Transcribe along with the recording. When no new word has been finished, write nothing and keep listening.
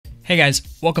Hey guys,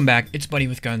 welcome back. It's Buddy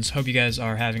with Guns. Hope you guys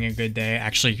are having a good day.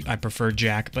 Actually, I prefer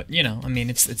Jack, but you know, I mean,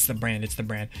 it's the brand, it's the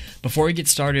brand. Before we get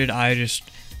started, I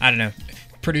don't know,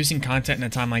 producing content in a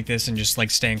time like this and just like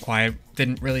staying quiet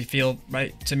didn't really feel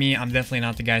right to me. I'm definitely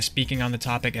not the guy speaking on the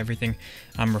topic. Everything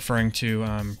I'm referring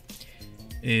to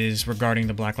is regarding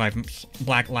the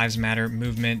Black Lives Matter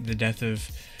movement, the death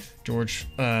of George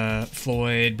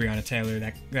Floyd, Breonna Taylor,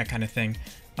 that kind of thing.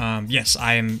 Yes,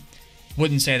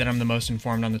 wouldn't say that I'm the most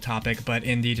informed on the topic, but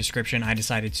in the description I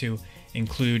decided to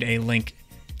include a link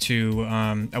to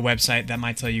a website that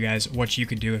might tell you guys what you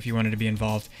could do if you wanted to be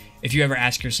involved. If you ever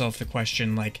ask yourself the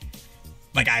question like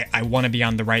I want to be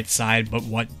on the right side, but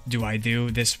what do I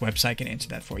do? This website can answer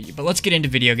that for you. But let's get into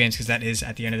video games, because that is,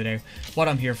 at the end of the day, what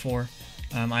I'm here for.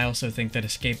 I also think that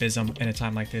escapism in a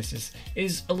time like this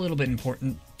is a little bit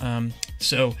important.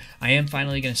 So I am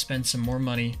finally going to spend some more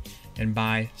money and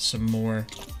buy some more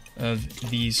of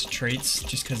these traits,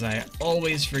 just because I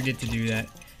always forget to do that.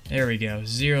 There we go,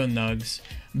 0 nugs,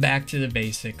 back to the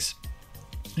basics.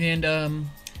 And who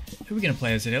are we gonna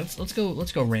play as today? Let's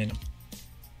go random.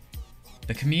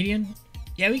 The comedian?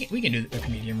 Yeah, we can do the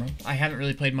comedian role. I haven't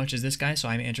really played much as this guy, so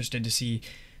I'm interested to see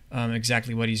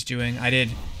exactly what he's doing. I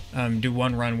did do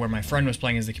one run where my friend was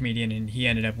playing as the comedian and he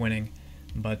ended up winning,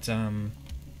 but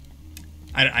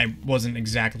I wasn't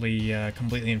exactly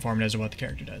completely informed as to what the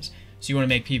character does. So you want to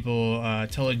make people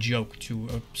tell a joke to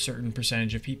a certain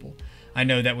percentage of people. I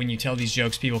know that when you tell these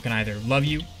jokes, people can either love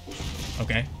you.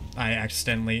 Okay, I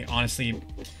accidentally, honestly,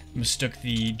 mistook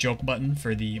the joke button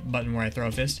for the button where I throw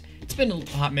a fist. It's been a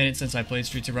hot minute since I played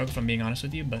Streets of Rogue, if I'm being honest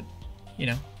with you, but, you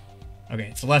know. Okay,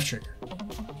 it's the left trigger.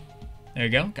 There you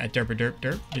go, got derp or derp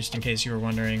derp, just in case you were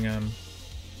wondering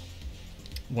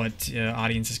what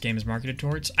audience this game is marketed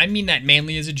towards. I mean that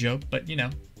mainly as a joke, but, you know.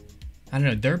 I don't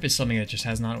know, derp is something that just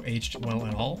has not aged well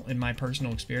at all, in my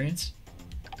personal experience.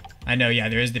 I know, yeah,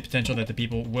 there is the potential that the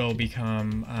people will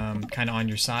become kind of on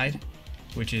your side,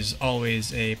 which is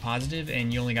always a positive,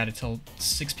 and you only got to tell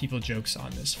 6 people jokes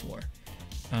on this floor.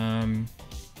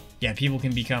 Yeah, people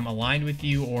can become aligned with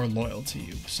you or loyal to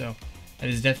you, so that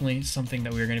is definitely something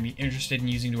that we're going to be interested in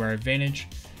using to our advantage.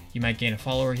 You might gain a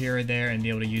follower here or there and be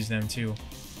able to use them to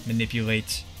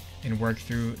manipulate and work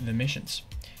through the missions.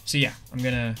 So yeah,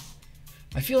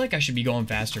 I feel like I should be going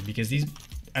faster, because these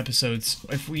episodes,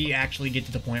 if we actually get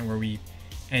to the point where we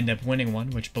end up winning one,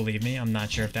 which, believe me, I'm not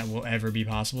sure if that will ever be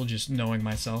possible, just knowing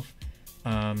myself,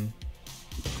 I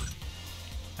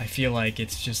feel like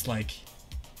it's just like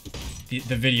the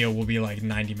video will be like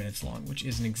 90 minutes long, which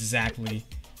isn't exactly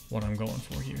what I'm going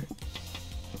for here.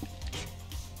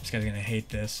 This guy's gonna hate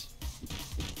this.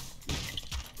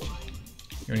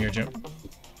 You wanna hear a joke?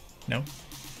 No?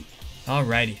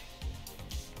 Alrighty.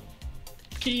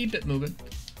 Keep it moving.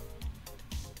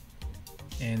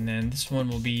 And then this one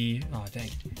will be, oh dang,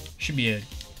 should be a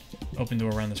open door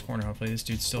around this corner. Hopefully this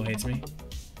dude still hates me.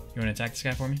 You want to attack this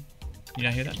guy for me? You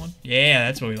not hear that one? Yeah,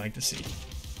 that's what we like to see.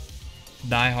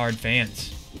 Die hard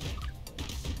fans.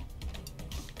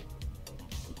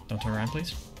 Don't turn around,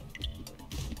 please.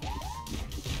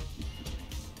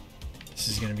 This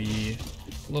is gonna be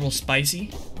a little spicy.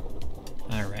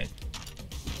 All right,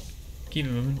 keep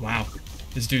it moving. Wow,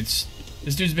 this dude's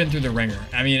been through the ringer.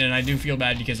 I mean, and I do feel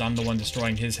bad because I'm the one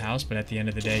destroying his house, but at the end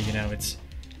of the day, you know, it's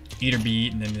eat or be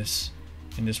eaten in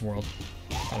this world.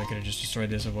 Probably could have just destroyed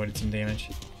this, avoided some damage.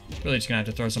 Really just gonna have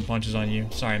to throw some punches on you.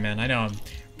 Sorry, man. I know I'm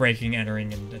breaking,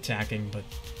 entering, and attacking, but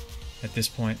at this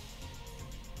point,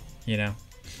 you know,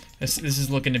 this is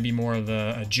looking to be more of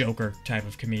a Joker type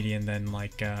of comedian than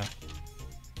like,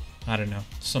 I don't know,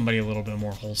 somebody a little bit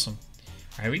more wholesome.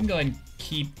 All right, we can go ahead and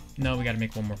keep. No, we got to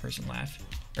make one more person laugh.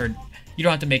 Or you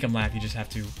don't have to make them laugh, you just have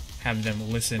to have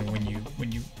them listen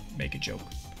when you make a joke.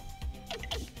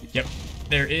 Yep.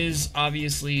 There is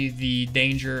obviously the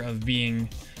danger of being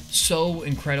so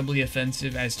incredibly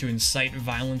offensive as to incite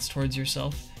violence towards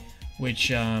yourself, which,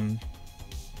 you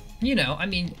know, I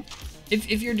mean,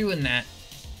 if you're doing that,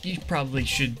 you probably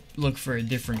should look for a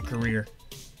different career.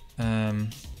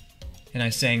 And I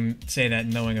say that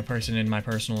knowing a person in my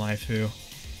personal life who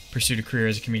pursued a career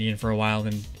as a comedian for a while,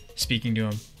 and speaking to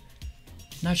him,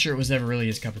 not sure it was ever really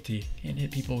his cup of tea. Can't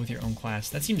hit people with your own class.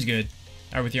 That seems good.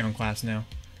 Or with your own class now.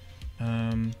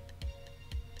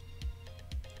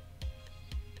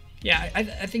 Yeah, I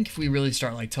think if we really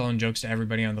start like telling jokes to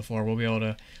everybody on the floor, we'll be able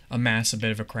to amass a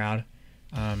bit of a crowd,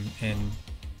 and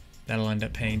that'll end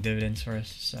up paying dividends for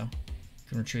us. So, we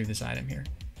can retrieve this item here.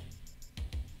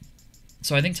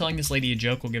 So I think telling this lady a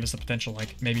joke will give us the potential,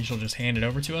 like maybe she'll just hand it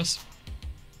over to us,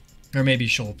 or maybe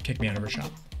she'll kick me out of her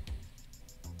shop.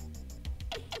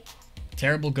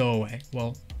 Terrible, go away.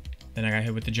 Well, then I got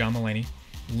hit with the John Mulaney.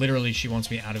 Literally, she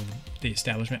wants me out of the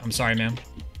establishment. I'm sorry, ma'am.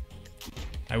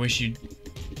 I wish you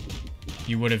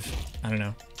would have, I don't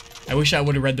know. I wish I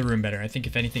would have read the room better. I think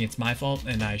if anything, it's my fault,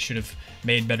 and I should have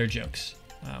made better jokes.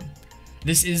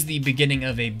 This is the beginning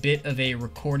of a bit of a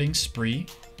recording spree.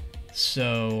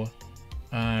 So,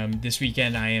 this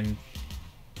weekend I am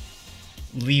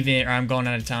leaving, or I'm going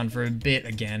out of town for a bit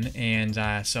again, and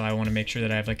so I want to make sure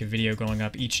that I have like a video going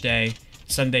up each day.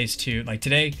 Sundays too. Like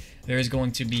today, there is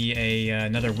going to be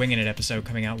another Winging It episode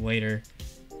coming out later,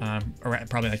 or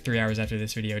probably like 3 hours after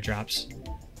this video drops.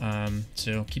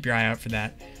 So keep your eye out for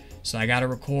that. So I gotta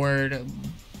record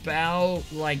about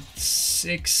like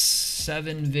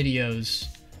 6-7 videos,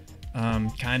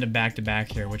 kind of back to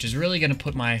back here, which is really gonna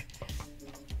put my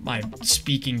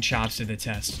speaking chops to the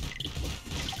test.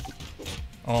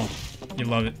 Oh, you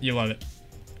love it, you love it.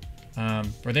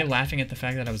 Were they laughing at the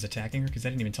fact that I was attacking her? Because I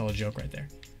didn't even tell a joke right there.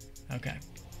 Okay.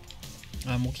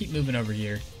 We'll keep moving over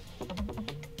here.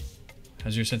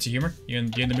 How's your sense of humor? You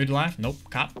in the mood to laugh? Nope.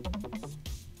 Cop.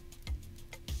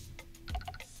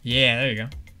 Yeah, there you go.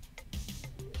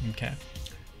 Okay.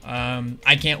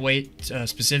 I can't wait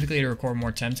specifically to record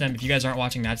more Temtem. If you guys aren't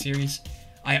watching that series,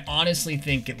 I honestly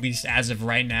think, at least as of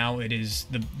right now, it is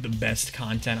the best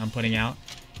content I'm putting out.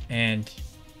 And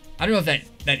I don't know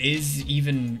if that is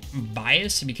even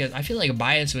biased, because I feel like a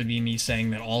bias would be me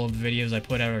saying that all of the videos I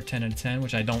put out are 10 out of 10,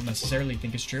 which I don't necessarily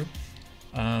think is true.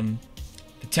 The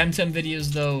Temtem videos,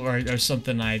 though, are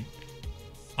something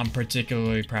I'm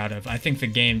particularly proud of. I think the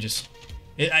game just...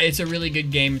 It's a really good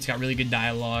game. It's got really good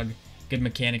dialogue, good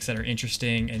mechanics that are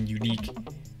interesting and unique,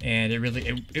 and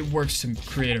it works to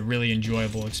create a really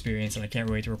enjoyable experience, and I can't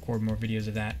wait to record more videos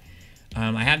of that.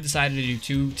 I have decided to do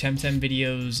 2 Temtem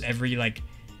videos every, like,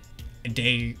 a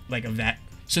day, like, of that.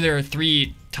 So there are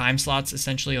 3 time slots,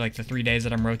 essentially, like the 3 days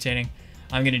that I'm rotating.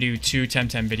 I'm going to do 2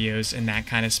 Temtem videos in that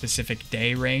kind of specific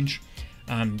day range,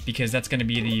 because that's going to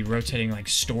be the rotating, like,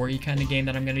 story kind of game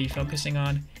that I'm going to be focusing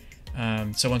on.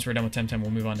 So once we're done with Temtem,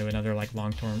 we'll move on to another, like,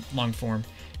 long-form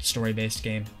story-based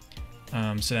game.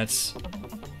 So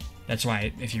that's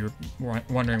why, if you're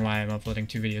wondering why I'm uploading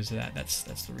 2 videos of that, that's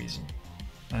the reason.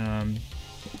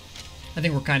 I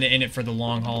think we're kind of in it for the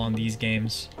long haul on these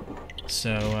games.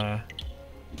 So,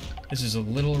 this is a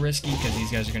little risky because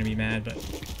these guys are going to be mad, but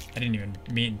I didn't even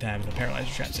mean to have the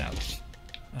paralyzer traps out.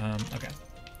 Okay.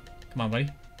 Come on, buddy.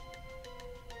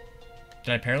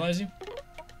 Did I paralyze you?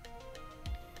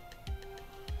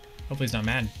 Hopefully he's not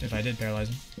mad if I did paralyze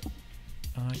him.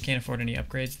 I can't afford any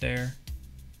upgrades there.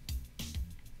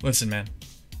 Listen, man.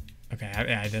 Okay, I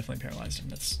definitely paralyzed him.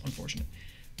 That's unfortunate.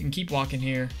 We can keep walking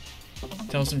here.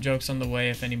 Tell some jokes on the way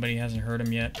if anybody hasn't heard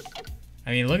them yet.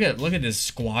 I mean, look at this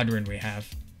squadron we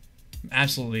have.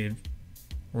 Absolutely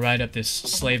right up this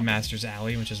slave master's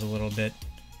alley, which is a little bit,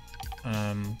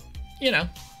 you know,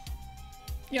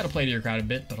 you gotta play to your crowd a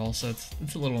bit, but also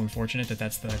it's a little unfortunate that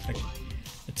that's the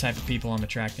type of people I'm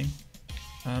attracting.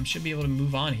 Should be able to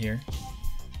move on here.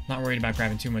 Not worried about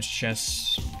grabbing too much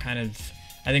chests. Kind of,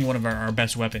 I think one of our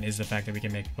best weapon is the fact that we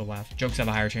can make people laugh. Jokes have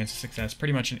a higher chance of success.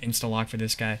 Pretty much an insta-lock for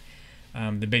this guy.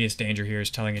 The biggest danger here is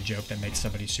telling a joke that makes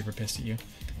somebody super pissed at you.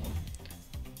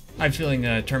 I have a feeling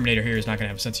Terminator here is not going to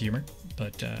have a sense of humor,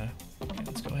 but okay,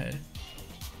 let's go ahead.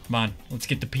 Come on, let's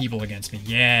get the people against me.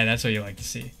 Yeah, that's what you like to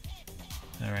see.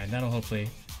 Alright, that'll hopefully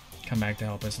come back to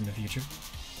help us in the future.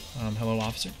 Hello,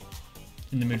 officer.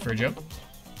 In the mood for a joke?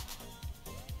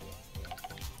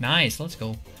 Nice, let's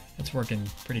go. That's working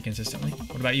pretty consistently.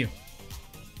 What about you?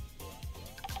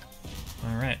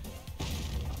 Alright.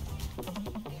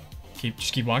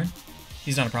 Just keep walking.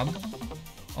 He's not a problem.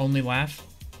 Only laugh.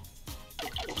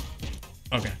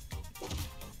 Okay.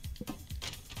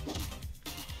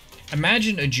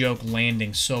 Imagine a joke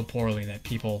landing so poorly that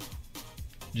people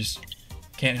just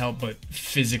can't help but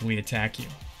physically attack you,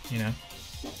 you know?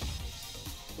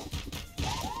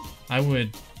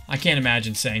 I can't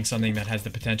imagine saying something that has the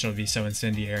potential to be so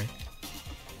incendiary.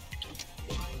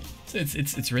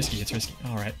 It's risky, it's risky.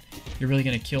 Alright. You're really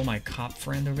gonna kill my cop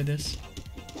friend over this?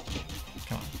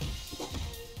 Come on.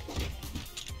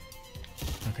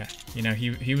 Okay. You know,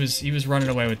 he was running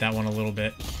away with that one a little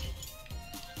bit.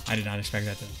 I did not expect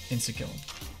that to insta-kill him.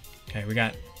 Okay, we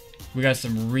got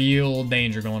some real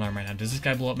danger going on right now. Does this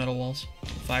guy blow up metal walls?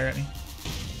 Fire at me?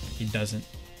 He doesn't.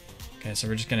 Okay, so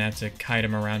we're just gonna have to kite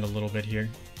him around a little bit here.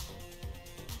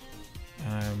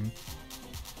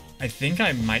 I think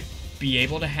I might be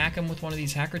able to hack him with one of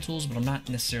these hacker tools, but I'm not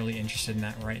necessarily interested in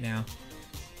that right now.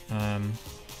 I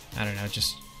don't know, it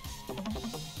just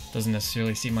doesn't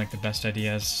necessarily seem like the best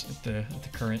ideas at the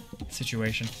current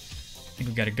situation. I think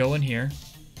we've got to go in here.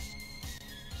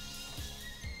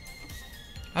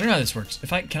 I don't know how this works.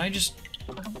 Can I just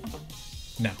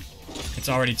No. It's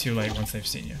already too late once they've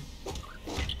seen you.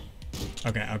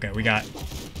 Okay, okay, we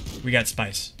got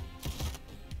spice.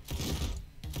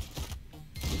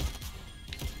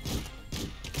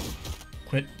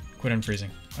 Quit unfreezing.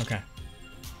 Okay.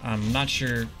 I'm not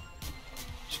sure.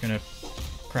 Just gonna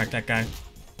crack that guy.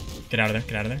 Get out of there,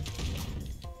 get out of there.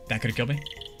 That could've killed me.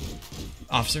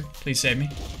 Officer, please save me.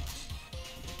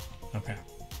 Okay.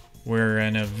 We're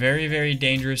in a very, very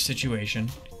dangerous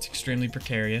situation. It's extremely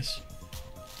precarious.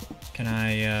 Can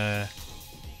I,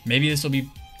 maybe this will be...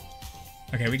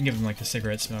 Okay, we can give them, like, the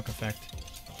cigarette smoke effect.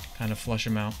 Kind of flush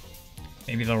them out.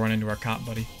 Maybe they'll run into our cop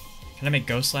buddy. Can I make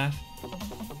ghosts laugh?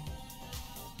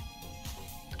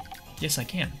 Yes, I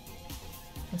can.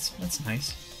 That's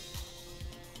nice.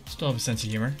 Still have a sense of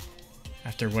humor.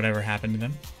 After whatever happened to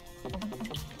them.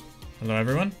 Hello,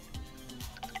 everyone?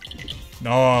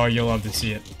 Oh, you'll love to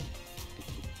see it.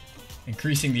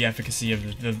 Increasing the efficacy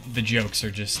of the jokes are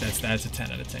just, that's a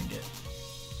 10 out of 10 get.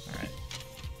 Alright.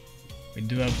 We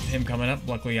do have him coming up.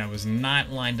 Luckily, I was not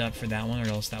lined up for that one, or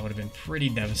else that would have been pretty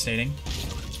devastating.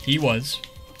 He was,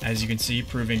 as you can see,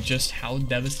 proving just how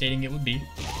devastating it would be.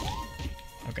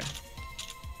 Okay.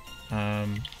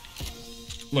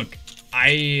 Look,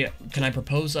 can I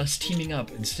propose us teaming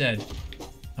up instead?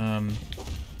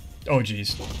 Oh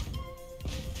geez.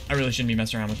 I really shouldn't be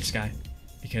messing around with this guy,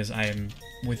 because I am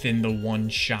within the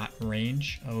one-shot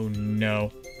range. Oh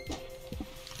no.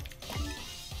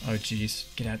 Oh geez.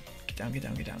 Get out. Get down, get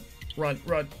down, get down. Run,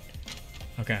 run.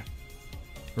 Okay.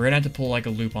 We're gonna have to pull like a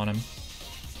loop on him.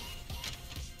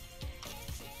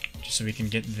 Just so we can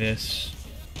get this.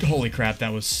 Holy crap,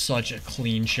 that was such a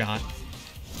clean shot.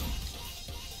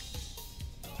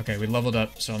 Okay, we leveled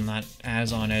up, so I'm not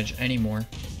as on edge anymore.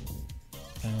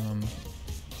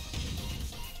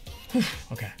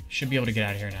 Okay, should be able to get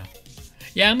out of here now.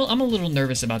 Yeah, I'm a little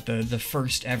nervous about the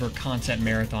first ever content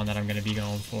marathon that I'm going to be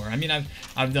going for. I mean,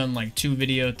 I've done like 3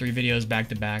 videos back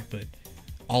to back, but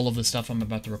all of the stuff I'm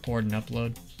about to record and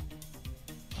upload.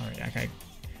 All right, okay,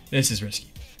 this is risky.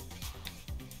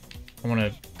 I want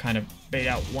to kind of bait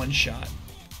out one shot.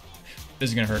 This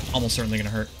is going to hurt. Almost certainly going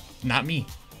to hurt. Not me.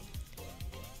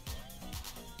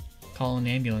 Call an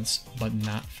ambulance, but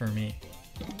not for me.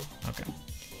 Okay.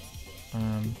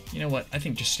 You know what? I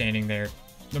think just standing there,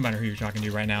 no matter who you're talking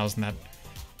to right now, isn't that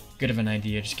good of an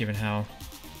idea, just given how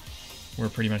we're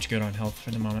pretty much good on health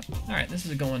for the moment. Alright, this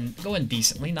is going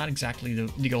decently. Not exactly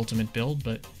the ultimate build,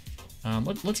 but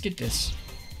let's get this.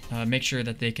 Make sure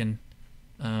that they can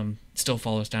still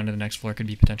follow us down to the next floor. Could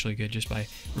be potentially good just by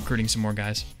recruiting some more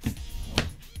guys.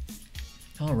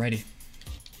 Alrighty.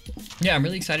 Yeah, I'm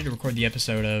really excited to record the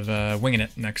episode of Winging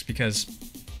It next, because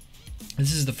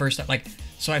this is the first time, like,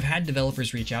 so I've had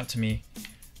developers reach out to me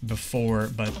before,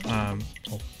 but,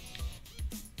 oh,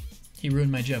 he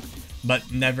ruined my joke,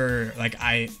 but never, like,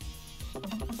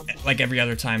 like every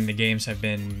other time the games have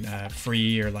been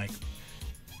free or, like,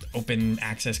 open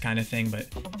access kind of thing, but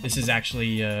this is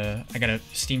actually, I got a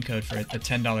Steam code for a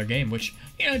 $10 game, which,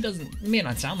 you know, it may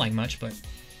not sound like much, but,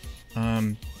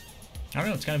 I don't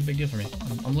know, it's kind of a big deal for me.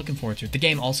 I'm looking forward to it. The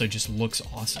game also just looks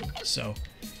awesome, so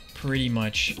pretty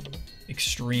much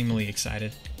extremely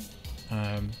excited.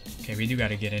 Okay, we do got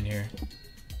to get in here.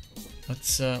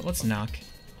 Let's knock,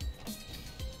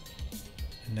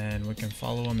 and then we can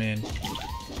follow him in.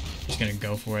 Just gonna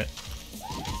go for it.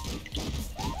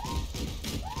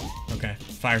 Okay,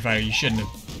 firefighter, you shouldn't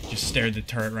have just stared the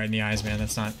turret right in the eyes, man.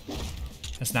 That's not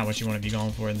what you want to be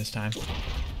going for in this time.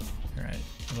 All right,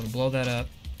 I'm gonna blow that up.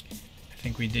 I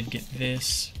think we did get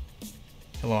this.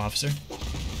 Hello, officer.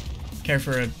 Care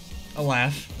for a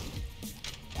laugh.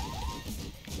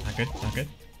 Not good, not good.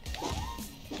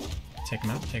 Take him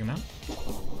out, take him out.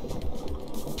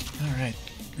 Alright.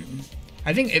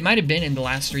 I think it might have been in the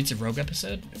last Streets of Rogue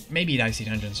episode, maybe Dicey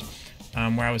Dungeons,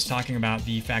 where I was talking about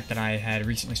the fact that I had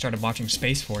recently started watching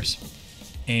Space Force.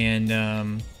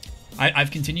 And I've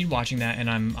continued watching that,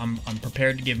 and I'm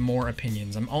prepared to give more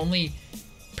opinions. I'm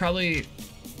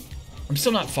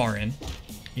still not far in,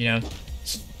 you know,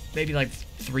 maybe like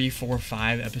 3, 4,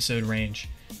 5 episode range.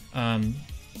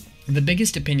 The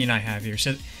biggest opinion I have here,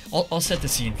 so I'll set the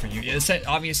scene for you.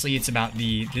 Obviously, it's about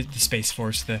the Space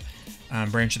Force, the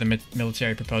branch of the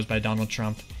military proposed by Donald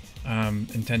Trump,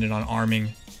 intended on arming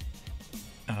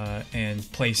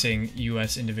and placing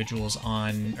U.S. individuals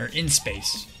on, or in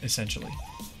space, essentially.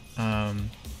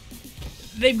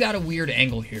 They've got a weird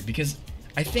angle here, because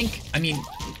I mean,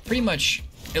 pretty much,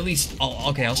 at least,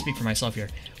 I'll speak for myself here.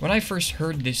 When I first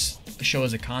heard this show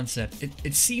as a concept,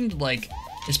 it seemed like,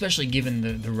 especially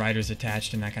given the writers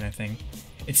attached and that kind of thing,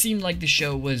 it seemed like the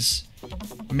show was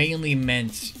mainly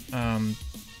meant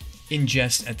in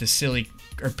jest at the silly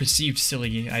or perceived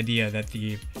silly idea that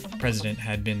the president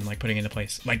had been like putting into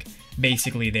place. Like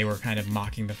basically they were kind of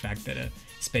mocking the fact that a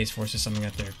space force is something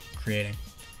that they're creating.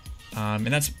 And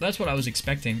that's what I was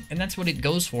expecting, and that's what it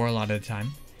goes for a lot of the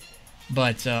time.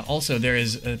 But also there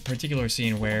is a particular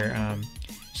scene where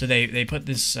so they put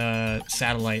this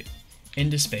satellite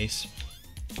into space,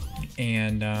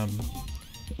 and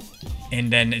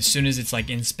then as soon as it's like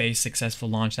in space, successful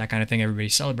launch, that kind of thing,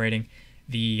 everybody's celebrating.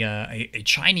 A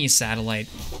Chinese satellite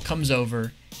comes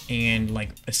over and like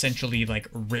essentially like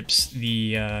rips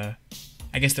the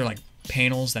I guess they're like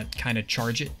panels that kind of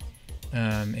charge it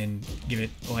and give it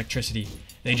electricity.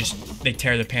 They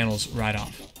tear the panels right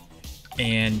off,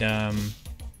 and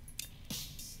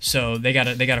so they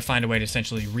gotta find a way to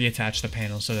essentially reattach the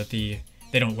panels so that they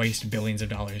don't waste billions of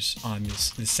dollars on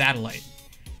this satellite.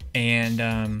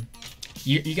 And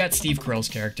you got Steve Carell's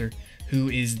character, who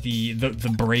is the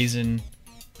brazen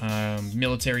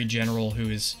military general, who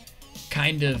is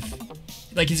kind of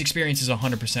like, his experience is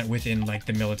 100% within like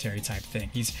the military type thing.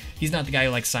 He's not the guy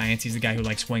who likes science. He's the guy who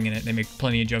likes winging it. They make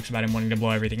plenty of jokes about him wanting to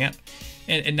blow everything up,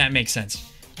 and that makes sense.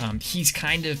 He's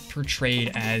kind of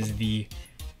portrayed as the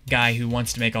guy who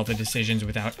wants to make all the decisions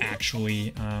without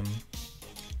actually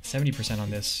 70%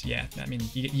 on this. Yeah, I mean,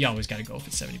 you always got to go if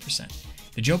it's 70%.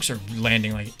 The jokes are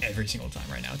landing like every single time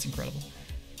right now. It's incredible.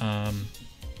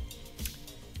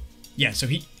 Yeah, so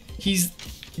he's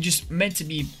just meant to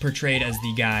be portrayed as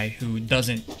the guy who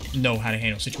doesn't know how to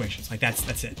handle situations. Like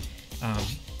that's it.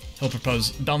 He'll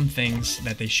propose dumb things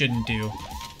that they shouldn't do,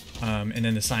 and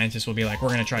then the scientists will be like, we're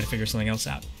gonna try to figure something else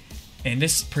out. And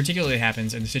this particularly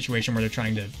happens in the situation where they're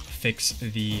trying to fix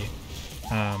the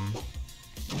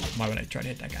why would I try to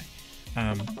hit that guy?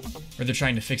 Where they're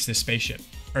trying to fix the spaceship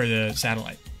or the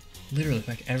satellite. Literally,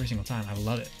 like every single time. I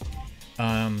love it.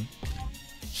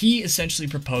 He essentially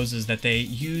proposes that they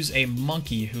use a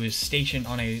monkey who is stationed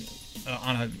on a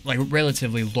like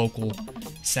relatively local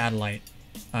satellite.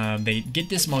 They get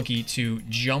this monkey to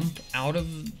jump out of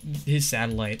his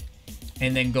satellite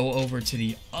and then go over to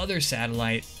the other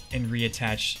satellite and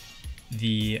reattach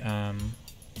the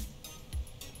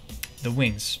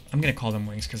wings. I'm gonna call them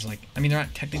wings because, like, I mean, they're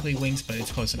not technically wings, but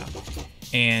it's close enough.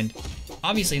 And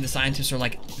obviously the scientists are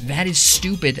like, that is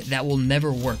stupid, that will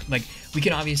never work. Like, we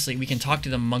can talk to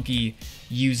the monkey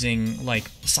using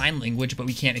like sign language, but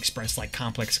we can't express like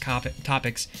complex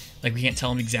topics. Like, we can't tell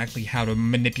them exactly how to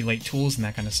manipulate tools and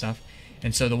that kind of stuff.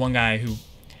 And so the one guy who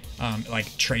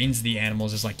like trains the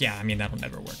animals is like, yeah, I mean, that'll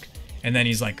never work. And then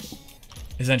he's like,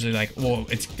 essentially like, well,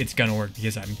 it's gonna work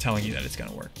because I'm telling you that it's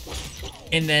gonna work.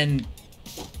 And then,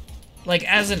 like,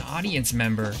 as an audience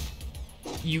member,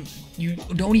 you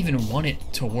don't even want it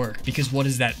to work, because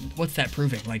what's that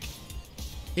proving? Like,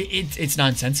 it's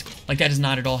nonsensical. Like, that is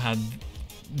not at all how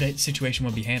that situation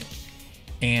will be handled.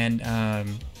 And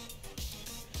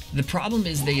the problem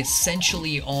is they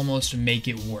essentially almost make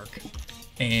it work,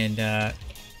 and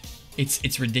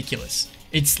it's ridiculous.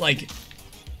 It's like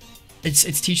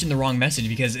it's teaching the wrong message,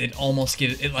 because it almost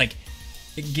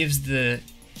gives the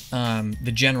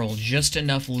general just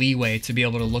enough leeway to be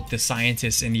able to look the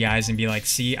scientists in the eyes and be like,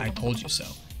 see, I told you so.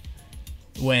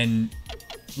 When,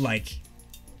 like,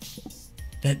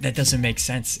 that doesn't make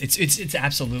sense. It's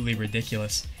absolutely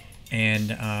ridiculous. And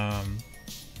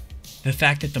the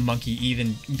fact that the monkey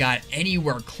even got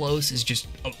anywhere close is just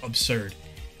absurd.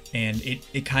 And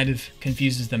it kind of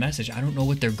confuses the message. I don't know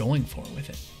what they're going for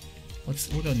with it.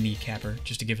 We'll go kneecapper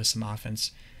just to give us some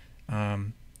offense.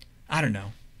 I don't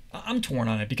know. I'm torn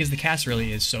on it because the cast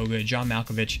really is so good. John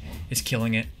Malkovich is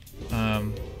killing it.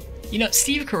 You know,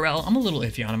 Steve Carell, I'm a little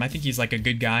iffy on him. I think he's like a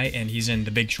good guy, and he's in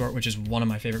The Big Short, which is one of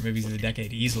my favorite movies of the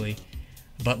decade, easily.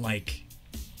 But like,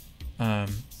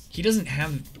 he doesn't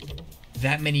have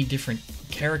that many different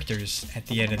characters at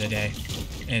the end of the day.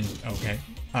 And okay,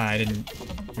 I didn't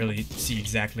really see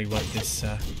exactly what this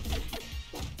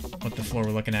what the floor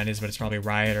we're looking at is, but it's probably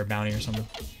Riot or Bounty or something.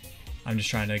 I'm just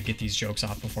trying to get these jokes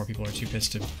off before people are too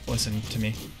pissed to listen to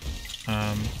me.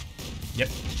 Yep.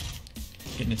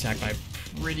 Getting attacked by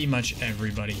pretty much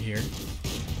everybody here.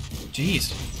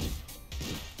 Jeez.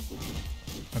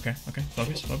 Okay.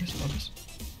 Focus.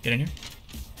 Get in here.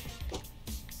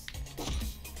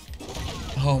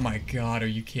 Oh my god, are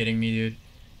you kidding me, dude?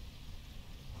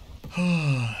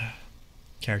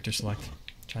 Character select.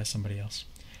 Try somebody else.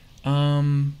 We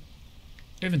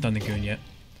haven't done the goon yet.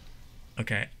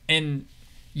 Okay, and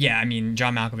yeah, I mean,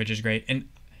 John Malkovich is great, and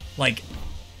like,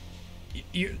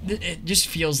 it just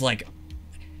feels like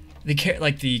the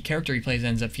character he plays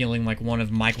ends up feeling like one of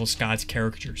Michael Scott's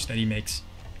caricatures that he makes.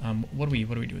 What do we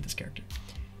do with this character?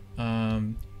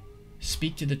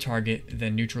 Speak to the target,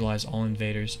 then neutralize all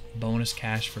invaders. Bonus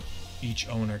cash for each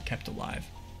owner kept alive.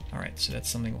 Alright, so that's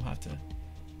something we'll have to...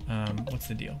 what's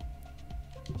the deal?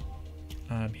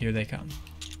 Here they come.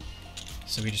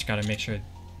 So we just gotta make sure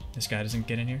this guy doesn't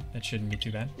get in here. That shouldn't be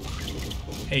too bad.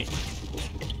 Hey.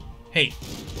 Hey.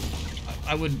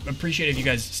 I would appreciate if you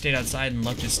guys stayed outside and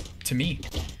left this to me.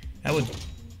 That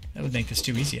would make this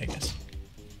too easy, I guess.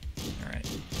 Alright.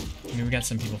 I mean, we got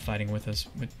some people fighting with us,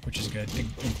 which is good,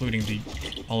 including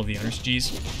all of the owners.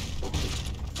 Jeez.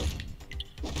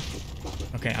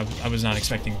 Okay, I was not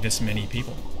expecting this many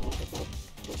people.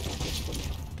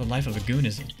 The life of a goon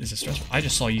is a stressful. I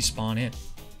just saw you spawn in.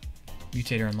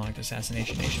 Mutator unlocked.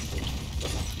 Assassination Nation.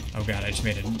 Oh god, I just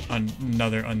made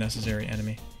another unnecessary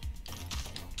enemy.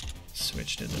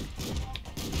 Switch to the...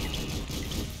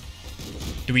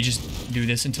 Do we just do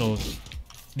this until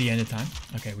the end of time?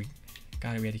 Okay, we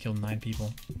got it. We had to kill 9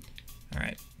 people.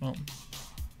 Alright, well.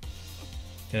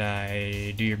 Did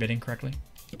I do your bidding correctly?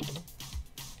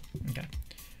 Okay.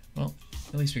 Well,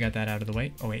 at least we got that out of the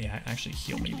way. Oh wait, yeah, actually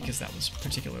heal me because that was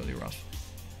particularly rough.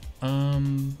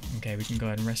 Okay, we can go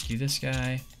ahead and rescue this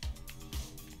guy.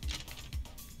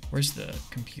 Where's the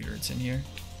computer? It's in here.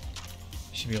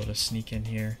 Should be able to sneak in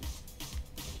here.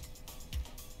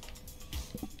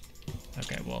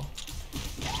 Okay, well.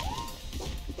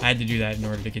 I had to do that in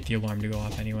order to get the alarm to go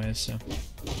off anyways, so.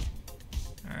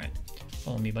 Alright.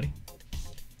 Follow me, buddy.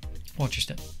 Watch your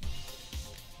step.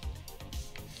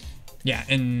 Yeah,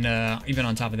 and even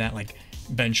on top of that, like,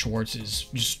 Ben Schwartz is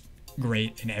just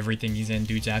great in everything he's in.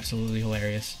 Dude's absolutely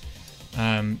hilarious.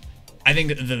 I think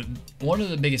that one of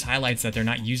the biggest highlights that they're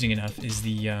not using enough is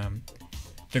the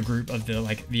group of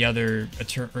the other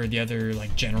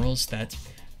like generals that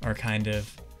are kind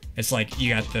of, it's like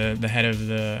you got the head of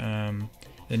the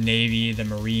Navy, the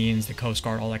Marines, the Coast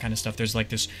Guard, all that kind of stuff. There's like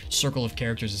this circle of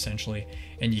characters essentially,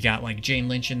 and you got like Jane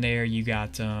Lynch in there. You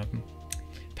got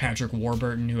Patrick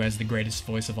Warburton, who has the greatest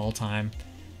voice of all time.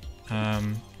 I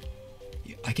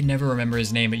can never remember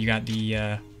his name, but you got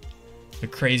the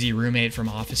crazy roommate from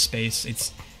Office Space.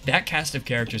 It's that cast of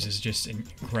characters is just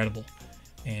incredible,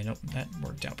 and oh, that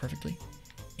worked out perfectly.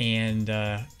 And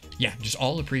yeah, just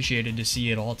all appreciated to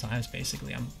see at all times.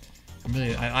 Basically, I'm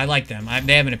really I like them.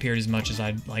 They haven't appeared as much as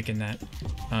I'd like in that.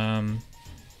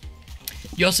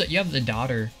 You have the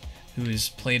daughter, who is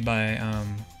played by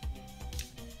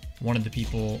one of the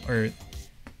people, or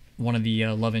one of the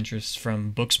love interests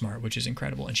from Booksmart, which is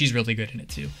incredible, and she's really good in it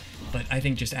too. But I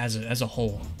think just as a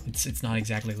whole, it's not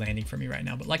exactly landing for me right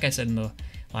now. But like I said in the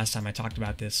last time I talked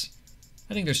about this,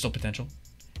 I think there's still potential,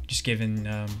 just given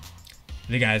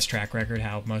the guy's track record,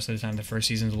 how most of the time the first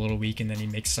season's a little weak, and then he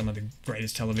makes some of the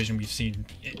greatest television we've seen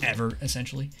ever,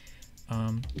 essentially.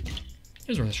 It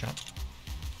was worth a shot.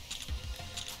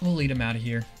 We'll lead him out of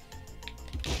here.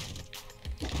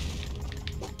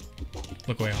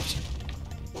 Look away, officer.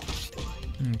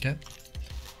 Okay.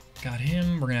 Got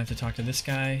him. We're gonna have to talk to this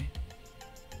guy.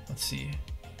 Let's see.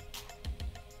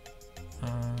 It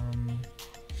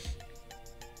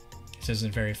says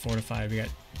it's very fortified. We got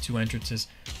 2 entrances.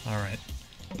 Alright.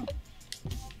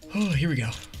 Oh, here we go.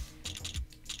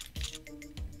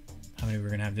 How many we're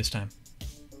gonna have this time?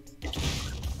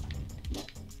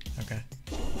 Okay.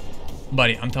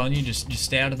 Buddy, I'm telling you, just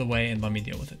stay out of the way and let me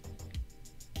deal with it.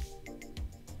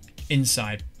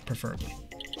 Inside, preferably.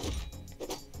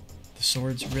 The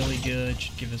sword's really good.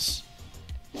 Should give us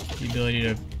the ability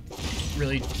to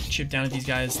really chip down at these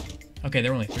guys. Okay,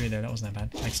 there were only 3 there. That wasn't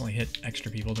that bad. I accidentally hit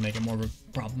extra people to make it more of a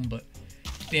problem, but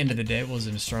at the end of the day, it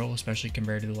wasn't a struggle, especially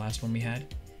compared to the last one we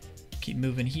had. Keep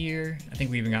moving here. I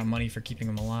think we even got money for keeping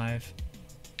them alive.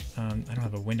 I don't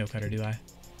have a window cutter, do I?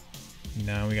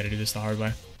 No, we gotta do this the hard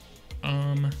way.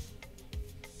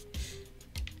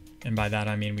 And by that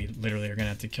I mean we literally are gonna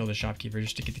have to kill the shopkeeper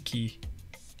just to get the key.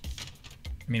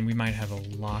 I mean, we might have a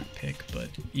lockpick, but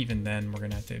even then we're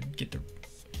gonna have to get the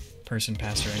person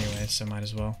past her anyway, so might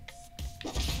as well.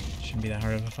 Shouldn't be that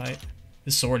hard of a fight.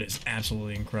 This sword is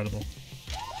absolutely incredible.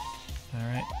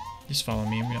 Alright, just follow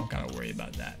me and we don't gotta worry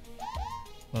about that.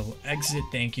 Level exit,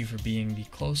 thank you for being the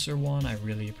closer one, I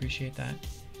really appreciate that.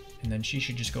 And then she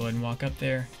should just go ahead and walk up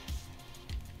there.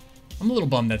 I'm a little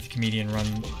bummed that the comedian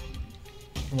run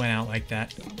went out like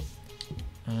that.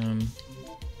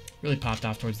 Really popped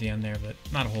off towards the end there, but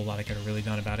not a whole lot I could have really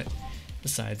done about it.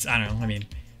 Besides, I don't know, I mean,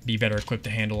 be better equipped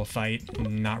to handle a fight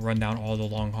and not run down all the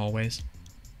long hallways.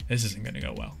 This isn't gonna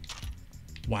go well.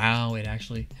 Wow, it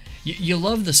actually... You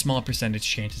love the small percentage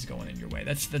chances going in your way.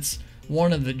 That's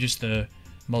one of the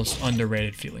most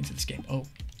underrated feelings of this game. Oh,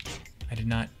 I did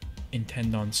not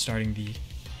intend on starting the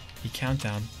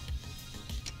countdown.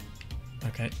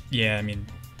 Okay, yeah, I mean,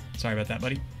 sorry about that,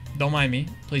 buddy. Don't mind me.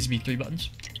 Please be 3 buttons.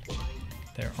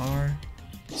 There are.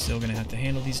 Still gonna have to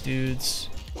handle these dudes.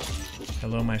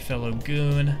 Hello, my fellow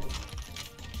goon.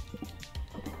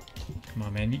 Come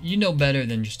on, man. You know better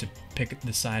than just to pick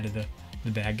the side of the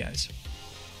bad guys.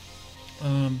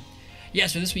 Yeah,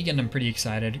 so this weekend I'm pretty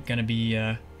excited. Gonna be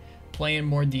playing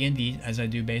more D&D, as I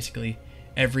do basically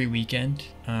every weekend.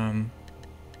 I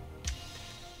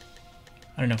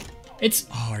don't know. It's...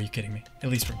 Oh, are you kidding me? At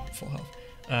least for full health.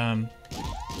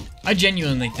 I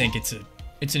genuinely think it's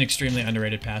an extremely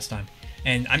underrated pastime.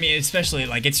 And, I mean, especially,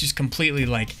 like, it's just completely,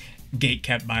 like,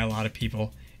 gate-kept by a lot of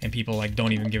people. And people, like,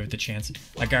 don't even give it the chance.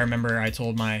 Like, I remember I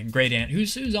told my great aunt,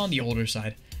 who's on the older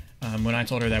side, when I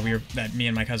told her that me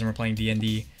and my cousin were playing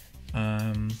D&D,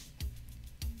 yeah,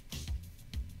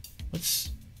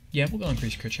 we'll go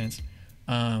increase crit chance.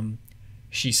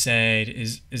 She said,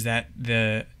 is that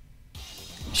the...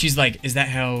 She's like, is that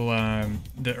how,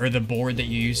 the board that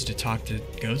you use to talk to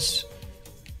ghosts?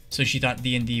 So she thought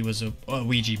D&D was a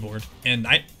Ouija board. And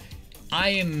I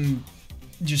am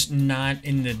just not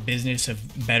in the business of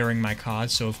bettering my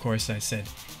cause, so of course I said,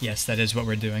 yes, that is what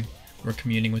we're doing. We're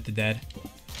communing with the dead.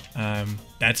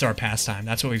 That's our pastime.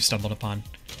 That's what we've stumbled upon.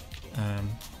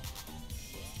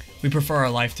 We prefer our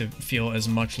life to feel as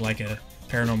much like a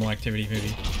Paranormal Activity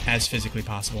movie as physically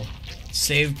possible.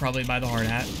 Saved probably by the hard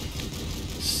hat.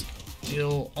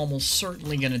 Still almost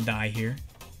certainly gonna die here.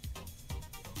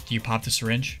 Do you pop the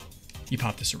syringe? You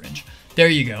pop the syringe. There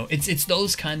you go. It's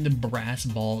those kind of brass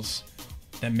balls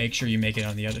that make sure you make it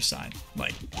on the other side.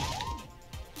 Like,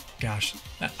 gosh.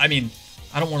 I mean,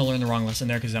 I don't want to learn the wrong lesson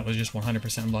there because that was just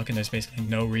 100% luck and there's basically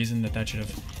no reason that should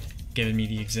have given me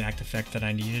the exact effect that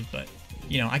I needed. But,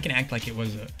 you know, I can act like it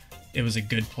was a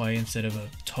good play instead of a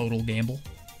total gamble.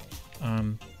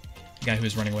 The guy who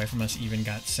was running away from us even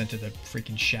got sent to the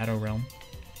freaking Shadow Realm.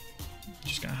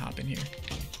 Just gonna hop in here.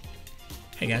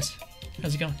 Hey guys,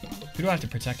 how's it going? Who do I have to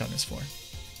protect on this floor?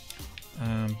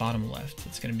 Bottom left.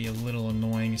 It's gonna be a little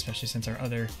annoying, especially since our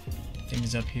other thing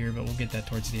is up here, but we'll get that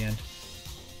towards the end.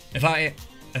 If I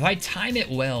time it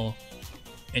well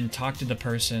and talk to the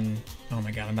person... Oh my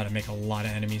god, I'm about to make a lot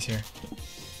of enemies here.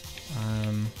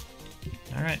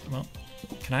 Alright, well,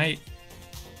 can I...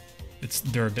 It's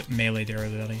melee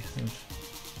durability.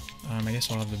 I guess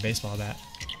we'll have the baseball bat.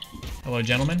 Hello,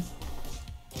 gentlemen.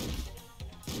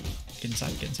 Get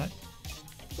inside, get inside.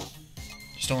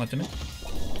 Just don't let them in.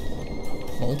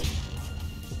 Hold.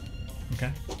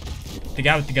 Okay. The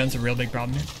guy with the gun's a real big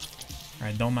problem here.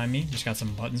 Alright, don't mind me. Just got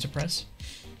some buttons to press.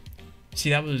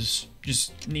 See, that was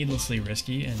just needlessly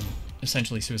risky and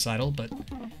essentially suicidal, but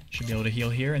should be able to heal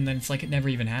here, and then it's like it never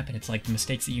even happened. It's like the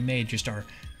mistakes that you made just are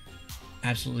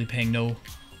absolutely paying no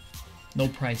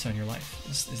price on your life.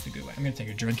 This is the good way. I'm gonna take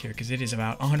a drink here because it is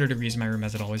about 100 degrees in my room,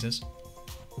 as it always is.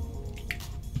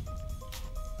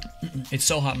 It's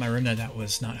so hot in my room that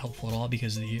was not helpful at all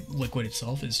because the liquid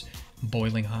itself is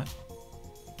boiling hot.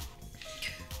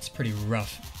 It's pretty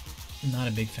rough. Not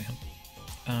a big fan.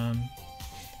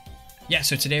 Yeah,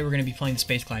 so today we're going to be playing the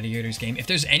Space Gladiators game. If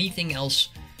there's anything else,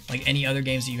 like any other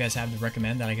games that you guys have to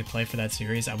recommend that I could play for that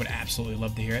series, I would absolutely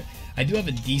love to hear it. I do have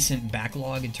a decent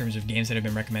backlog in terms of games that have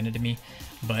been recommended to me,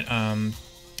 but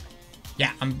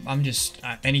yeah, I'm just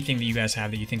anything that you guys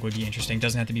have that you think would be interesting.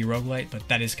 Doesn't have to be Rogue-lite, but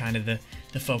that is kind of the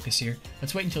focus here.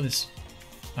 Let's wait until this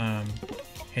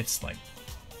hits like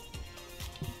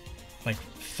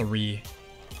 3,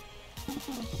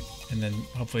 and then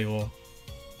hopefully we'll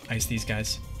ice these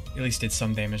guys. At least did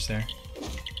some damage there.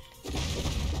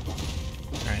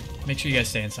 Alright, make sure you guys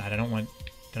stay inside. I don't want...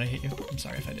 Did I hit you? I'm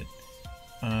sorry if I did.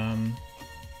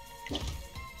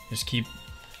 Just keep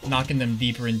knocking them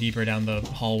deeper and deeper down the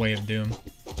hallway of doom.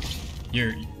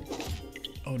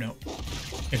 Oh no.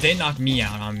 If they knock me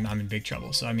out, I'm in big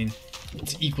trouble. So, I mean,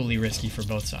 it's equally risky for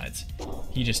both sides.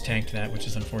 He just tanked that, which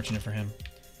is unfortunate for him.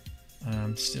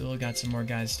 Still got some more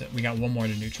guys. We got one more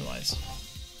to neutralize.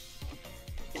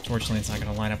 Fortunately, it's not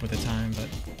going to line up with the time, but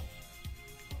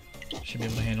should be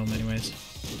able to handle him anyways.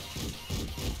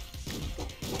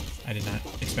 I did not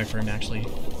expect for him to actually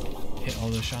hit all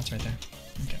those shots right there.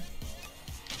 Okay.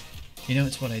 You know,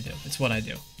 it's what I do. It's what I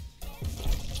do.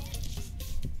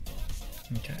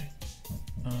 Okay.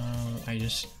 I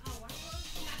just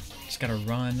gotta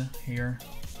run here.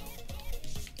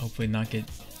 Hopefully not get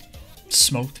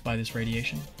smoked by this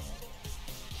radiation.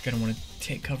 Gonna want to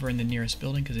take cover in the nearest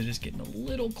building because it is getting a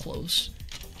little close.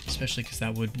 Especially because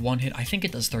that would one hit. I think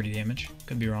it does 30 damage.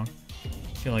 Could be wrong.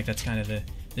 I feel like that's kind of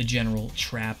the general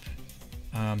trap,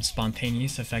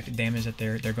 spontaneous effect damage that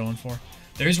they're going for.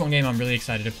 There is one game I'm really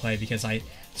excited to play because I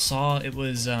saw it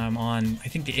was on, I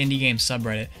think, the indie game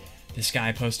subreddit. This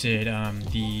guy posted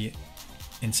and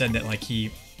said that like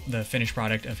he the finished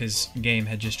product of his game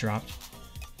had just dropped.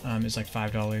 It's like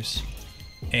 $5,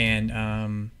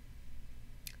 and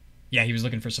yeah, he was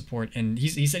looking for support, and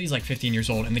he said he's like 15 years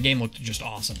old, and the game looked just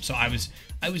awesome. So I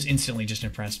was instantly just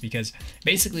impressed, because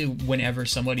basically whenever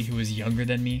somebody who is younger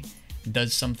than me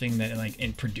does something that like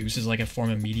and produces like a form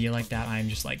of media like that, I'm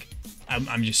just like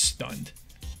I'm just stunned.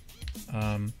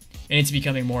 And it's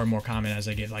becoming more and more common as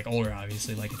I get like older.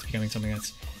 Obviously, like it's becoming something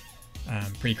that's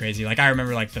pretty crazy. Like I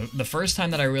remember like the first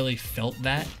time that I really felt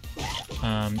that,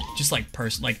 just like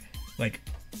like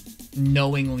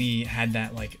knowingly had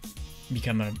that like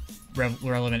become a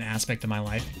relevant aspect of my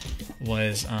life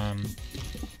was what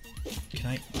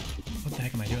the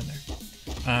heck am I doing there?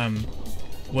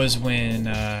 Was when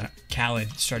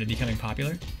Khaled started becoming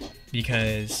popular,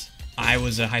 because I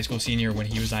was a high school senior when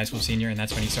he was a high school senior, and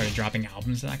that's when he started dropping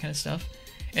albums and that kind of stuff.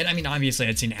 And I mean, obviously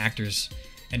I'd seen actors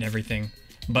and everything,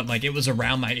 but like it was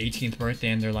around my 18th birthday,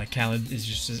 and they're like, Khaled is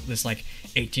just this like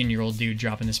 18-year-old dude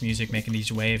dropping this music, making these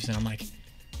waves, and I'm like,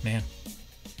 man.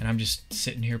 And I'm just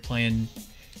sitting here playing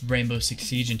Rainbow Six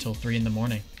Siege until 3 in the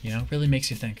morning. You know, really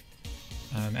makes you think.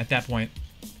 At that point,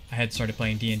 I had started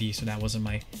playing D&D, so that wasn't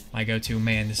my go-to.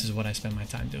 Man, this is what I spend my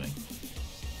time doing.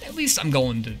 At least I'm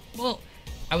going to, well,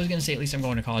 I was going to say at least I'm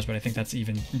going to college, but I think that's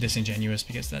even disingenuous,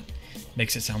 because that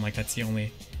makes it sound like that's the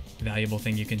only valuable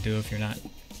thing you can do if you're not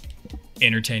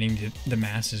entertaining the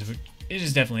masses. It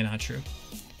is definitely not true.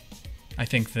 I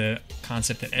think the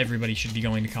concept that everybody should be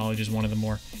going to college is one of the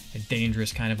more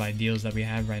dangerous kind of ideals that we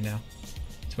have right now.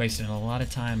 It's wasting a lot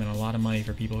of time and a lot of money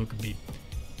for people who could be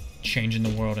changing the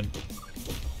world in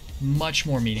much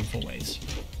more meaningful ways.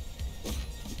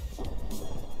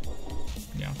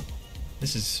 Yeah.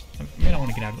 This is... I mean, I don't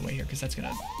want to get out of the way here, because that's going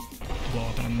to blow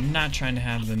up, and I'm not trying to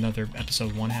have another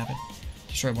episode 1 happen.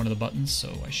 Destroy one of the buttons,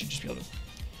 so I should just be able to...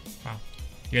 Wow.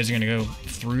 You guys are going to go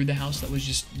through the house that was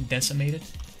just decimated?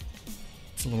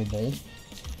 It's a little bold.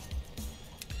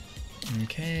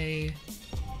 Okay.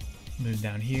 Move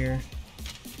down here.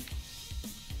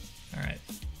 Alright.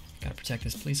 Gotta protect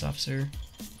this police officer.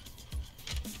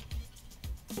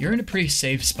 You're in a pretty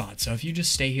safe spot, so if you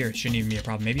just stay here, it shouldn't even be a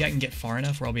problem. Maybe I can get far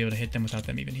enough where I'll be able to hit them without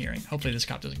them even hearing. Hopefully this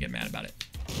cop doesn't get mad about it.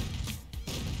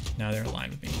 Now they're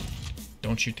aligned with me.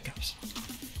 Don't shoot the cops.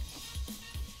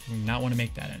 Do not want to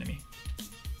make that enemy.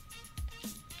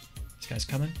 This guy's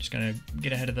coming. Just gonna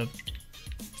get ahead of the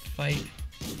fight.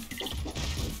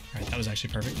 Alright, that was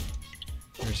actually perfect.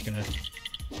 We're just gonna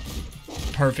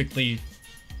perfectly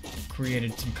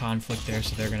created some conflict there,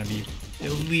 so they're gonna be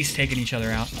at least taking each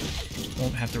other out.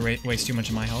 Won't have to waste too much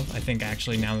of my health. I think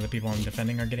actually now that the people I'm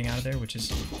defending are getting out of there, which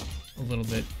is a little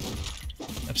bit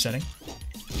upsetting.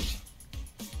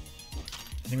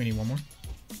 I think we need one more.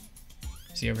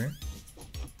 Is he over here?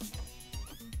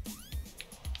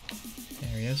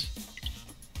 There he is.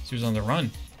 So he was on the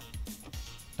run.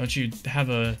 Don't you have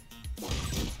a...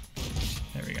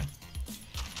 There we go.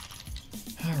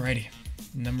 Alrighty.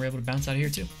 And then we're able to bounce out of here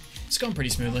too. It's going pretty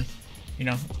smoothly. You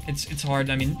know, it's hard.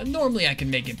 I mean, normally I can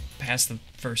make it past the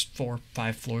first 4 or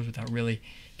 5 floors without really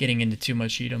getting into too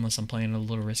much heat, unless I'm playing a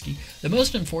little risky. The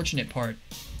most unfortunate part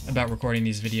about recording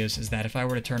these videos is that if I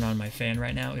were to turn on my fan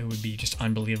right now, it would be just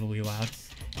unbelievably loud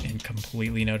and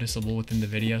completely noticeable within the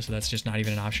video, so that's just not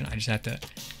even an option. I just have to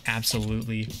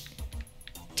absolutely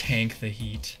tank the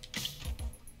heat.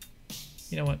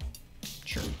 You know what?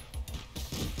 Sure.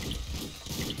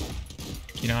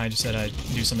 You know, I just said I'd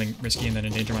do something risky and then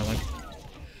endanger my life.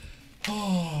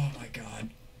 Oh my god.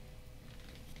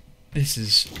 This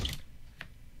is...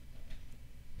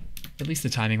 At least the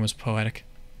timing was poetic.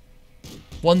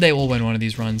 One day we'll win one of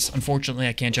these runs. Unfortunately,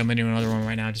 I can't jump into another one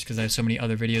right now just because I have so many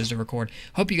other videos to record.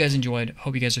 Hope you guys enjoyed.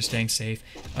 Hope you guys are staying safe.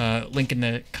 Link in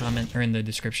the comment or in the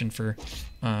description for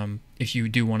if you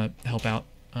do want to help out.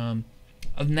 Other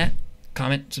than that,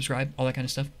 comment, subscribe, all that kind of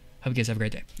stuff. Hope you guys have a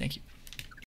great day. Thank you.